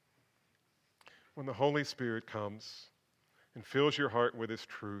 When the Holy Spirit comes and fills your heart with His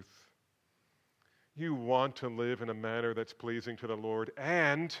truth, you want to live in a manner that's pleasing to the Lord,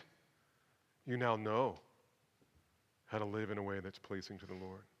 and you now know how to live in a way that's pleasing to the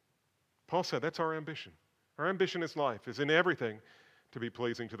Lord. Paul said that's our ambition. Our ambition is life, is in everything to be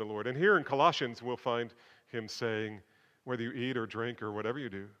pleasing to the Lord. And here in Colossians, we'll find him saying, whether you eat or drink or whatever you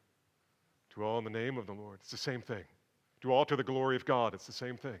do, do all in the name of the Lord. It's the same thing. Do all to the glory of God. It's the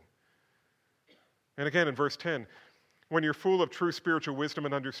same thing. And again in verse 10, when you're full of true spiritual wisdom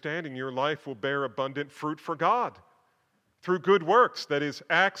and understanding, your life will bear abundant fruit for God through good works, that is,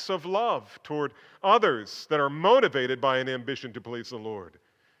 acts of love toward others that are motivated by an ambition to please the Lord.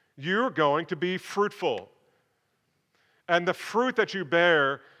 You're going to be fruitful. And the fruit that you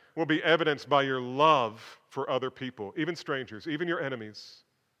bear will be evidenced by your love for other people, even strangers, even your enemies.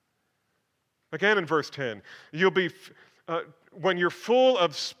 Again in verse 10, when you're full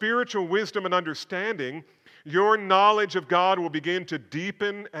of spiritual wisdom and understanding, your knowledge of God will begin to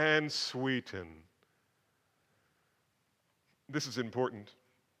deepen and sweeten. This is important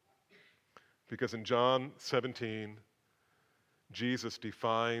because in John 17, Jesus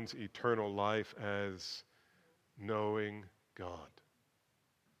defines eternal life as knowing God.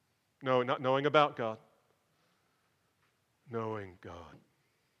 No, not knowing about God. Knowing God.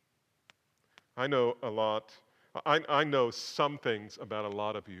 I know a lot. I know some things about a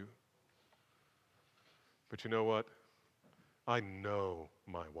lot of you. But you know what? I know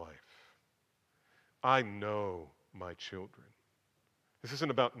my wife. I know my children. This isn't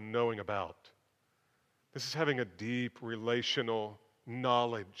about knowing about. This is having a deep relational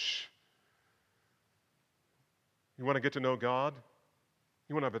knowledge. You want to get to know God?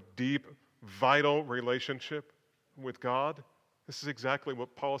 You want to have a deep, vital relationship with God? This is exactly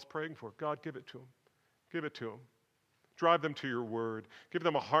what Paul is praying for. God, give it to them. Give it to them. Drive them to your word. Give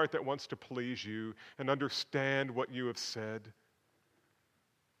them a heart that wants to please you and understand what you have said.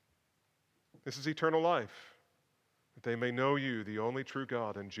 This is eternal life, that they may know you, the only true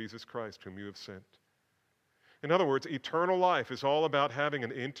God, and Jesus Christ, whom you have sent. In other words, eternal life is all about having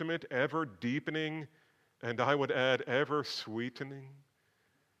an intimate, ever-deepening, and I would add, ever-sweetening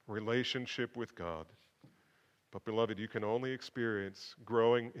relationship with God. But, beloved, you can only experience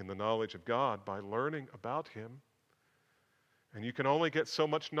growing in the knowledge of God by learning about Him. And you can only get so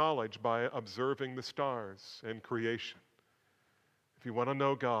much knowledge by observing the stars and creation. If you want to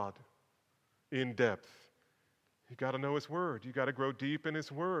know God in depth, you've got to know His Word. You've got to grow deep in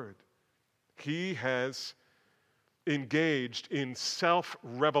His Word. He has engaged in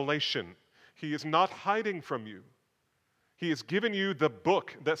self-revelation. He is not hiding from you. He has given you the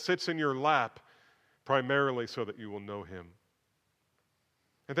book that sits in your lap primarily so that you will know Him.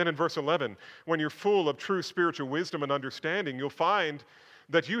 And then in verse 11, when you're full of true spiritual wisdom and understanding, you'll find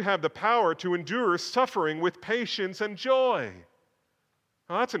that you have the power to endure suffering with patience and joy.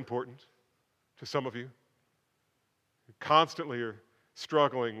 Now, that's important to some of you. You constantly are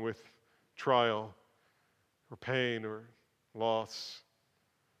struggling with trial or pain or loss.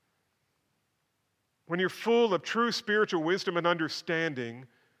 When you're full of true spiritual wisdom and understanding,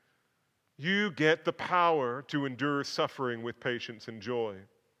 you get the power to endure suffering with patience and joy.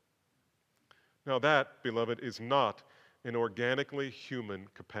 Now that, beloved, is not an organically human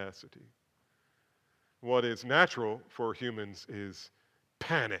capacity. What is natural for humans is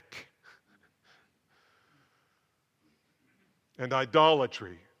panic and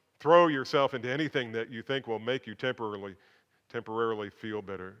idolatry. Throw yourself into anything that you think will make you temporarily feel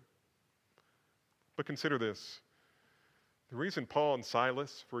better. But consider this. The reason Paul and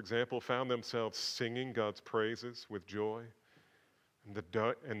Silas, for example, found themselves singing God's praises with joy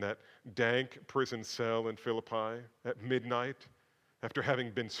in that dank prison cell in Philippi at midnight, after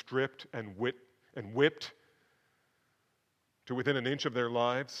having been stripped and whipped to within an inch of their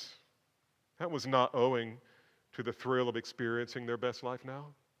lives, that was not owing to the thrill of experiencing their best life now.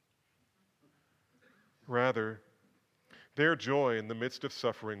 Rather, their joy in the midst of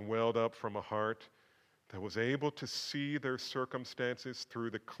suffering welled up from a heart that was able to see their circumstances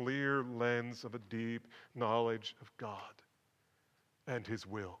through the clear lens of a deep knowledge of God and His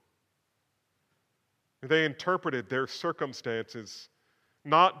will. They interpreted their circumstances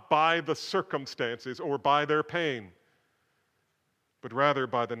not by the circumstances or by their pain, but rather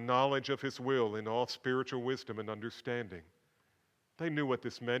by the knowledge of His will in all spiritual wisdom and understanding. They knew what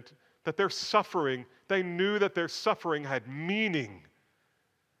this meant, that their suffering, they knew that their suffering had meaning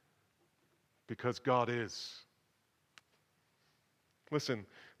because God is. Listen,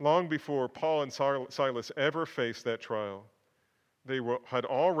 long before Paul and Silas ever faced that trial, they had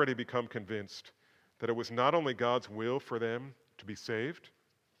already become convinced that it was not only God's will for them to be saved,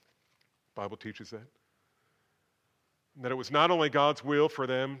 the Bible teaches that it was not only God's will for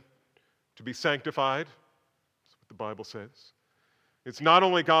them to be sanctified, that's what the Bible says. It's not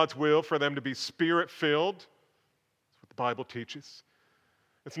only God's will for them to be Spirit-filled, that's what the Bible teaches.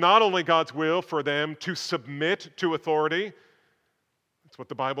 It's not only God's will for them to submit to authority, that's what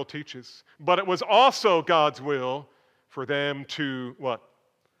the Bible teaches, but it was also God's will for them to, what?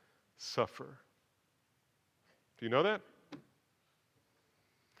 Suffer. Do you know that?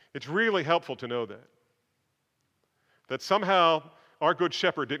 It's really helpful to know that. That somehow our good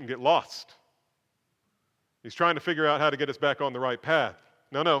shepherd didn't get lost. He's trying to figure out how to get us back on the right path.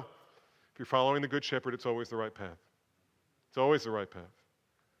 No. If you're following the good shepherd, it's always the right path. It's always the right path.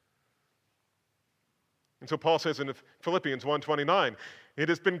 And so Paul says in Philippians 1:29, it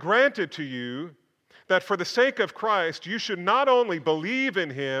has been granted to you that for the sake of Christ you should not only believe in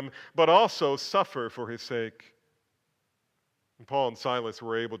Him, but also suffer for His sake. And Paul and Silas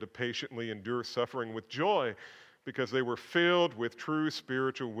were able to patiently endure suffering with joy because they were filled with true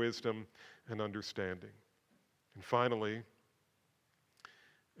spiritual wisdom and understanding. And finally,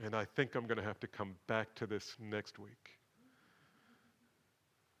 and I think I'm going to have to come back to this next week,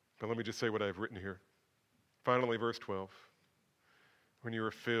 but let me just say what I've written here. Finally, verse 12. When you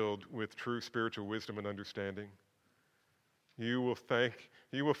are filled with true spiritual wisdom and understanding, you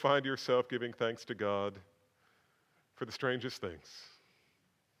will find yourself giving thanks to God for the strangest things,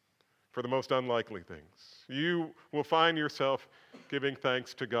 for the most unlikely things. You will find yourself giving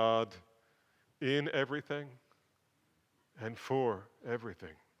thanks to God in everything and for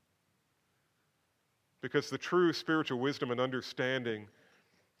everything. Because the true spiritual wisdom and understanding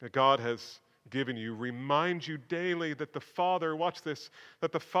that God has given you reminds you daily that the Father, watch this,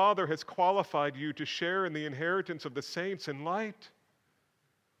 that the Father has qualified you to share in the inheritance of the saints in light.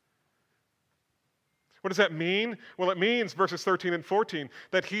 What does that mean? Well, it means, verses 13 and 14,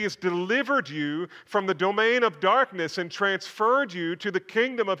 that He has delivered you from the domain of darkness and transferred you to the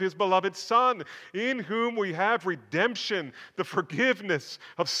kingdom of His beloved Son, in whom we have redemption, the forgiveness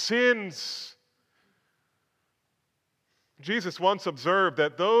of sins. Jesus once observed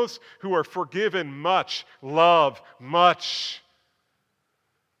that those who are forgiven much love much.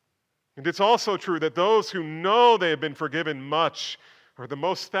 And it's also true that those who know they have been forgiven much are the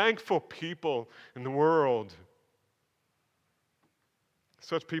most thankful people in the world.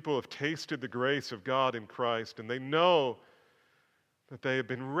 Such people have tasted the grace of God in Christ, and they know that they have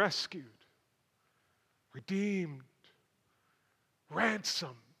been rescued, redeemed,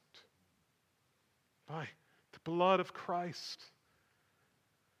 ransomed by the blood of Christ.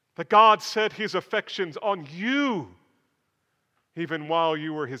 That God set His affections on you even while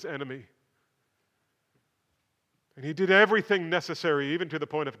you were His enemy. And He did everything necessary, even to the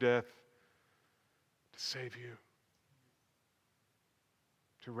point of death, to save you,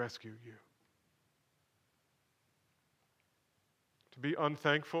 to rescue you. To be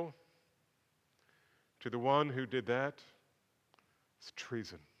unthankful to the one who did that is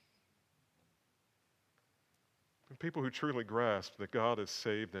treason. And people who truly grasp that God has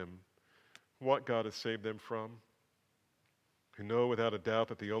saved them, what God has saved them from, who know without a doubt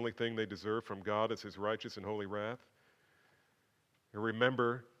that the only thing they deserve from God is His righteous and holy wrath, and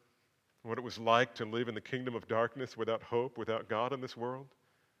remember what it was like to live in the kingdom of darkness without hope, without God in this world,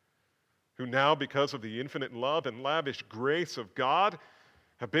 who now, because of the infinite love and lavish grace of God,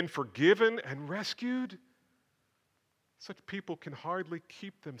 have been forgiven and rescued, such people can hardly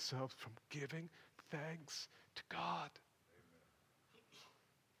keep themselves from giving thanks to God.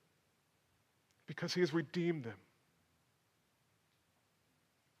 Because He has redeemed them.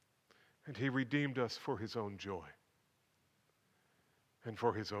 And He redeemed us for His own joy and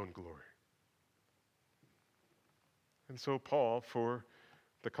for His own glory. And so Paul, for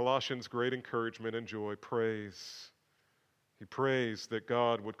the Colossians' great encouragement and joy, prays. He prays that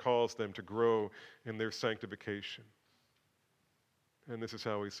God would cause them to grow in their sanctification. And this is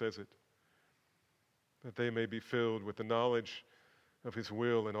how he says it: that they may be filled with the knowledge of His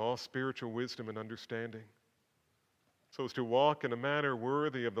will and all spiritual wisdom and understanding, so as to walk in a manner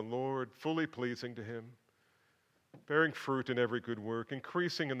worthy of the Lord, fully pleasing to Him, bearing fruit in every good work,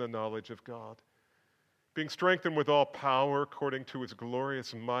 increasing in the knowledge of God, being strengthened with all power according to His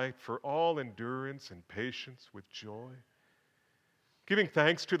glorious might, for all endurance and patience with joy, giving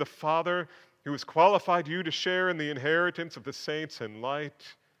thanks to the Father who has qualified you to share in the inheritance of the saints in light.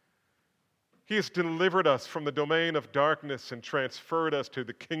 He has delivered us from the domain of darkness and transferred us to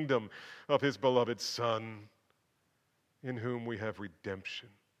the kingdom of His beloved Son, in whom we have redemption,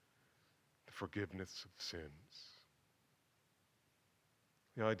 the forgiveness of sins.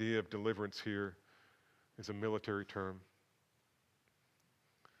 The idea of deliverance here is a military term.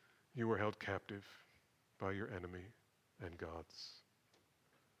 You were held captive by your enemy and God's.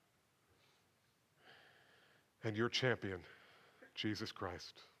 And your champion, Jesus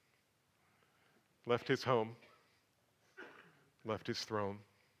Christ, left His home, left His throne,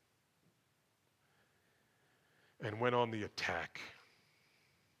 and went on the attack.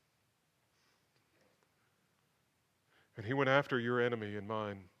 And He went after your enemy and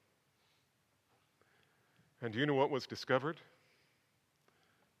mine. And do you know what was discovered?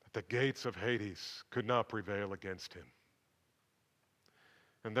 That the gates of Hades could not prevail against Him.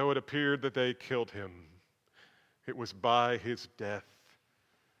 And though it appeared that they killed Him, it was by His death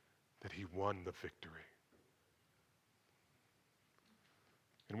that He won the victory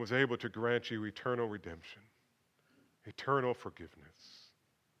and was able to grant you eternal redemption, eternal forgiveness.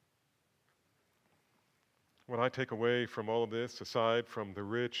 What I take away from all of this, aside from the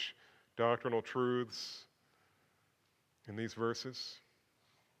rich doctrinal truths in these verses,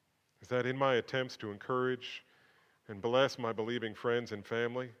 is that in my attempts to encourage and bless my believing friends and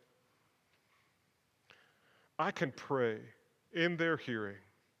family, I can pray in their hearing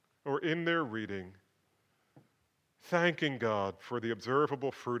or in their reading, thanking God for the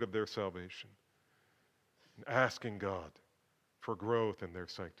observable fruit of their salvation and asking God for growth in their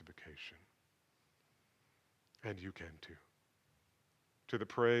sanctification. And you can too, to the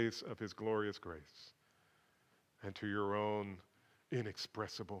praise of His glorious grace and to your own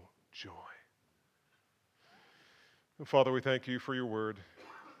inexpressible joy. And Father, we thank You for Your word.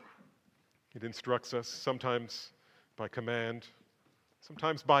 It instructs us, sometimes by command,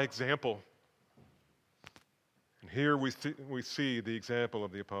 sometimes by example. And here we see the example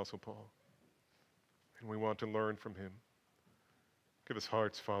of the Apostle Paul. And we want to learn from him. Give us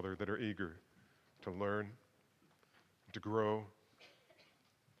hearts, Father, that are eager to learn, to grow,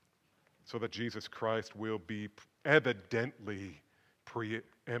 so that Jesus Christ will be evidently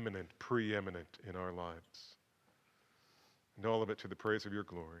preeminent in our lives. And all of it to the praise of Your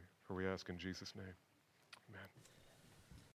glory. For we ask in Jesus' name. Amen.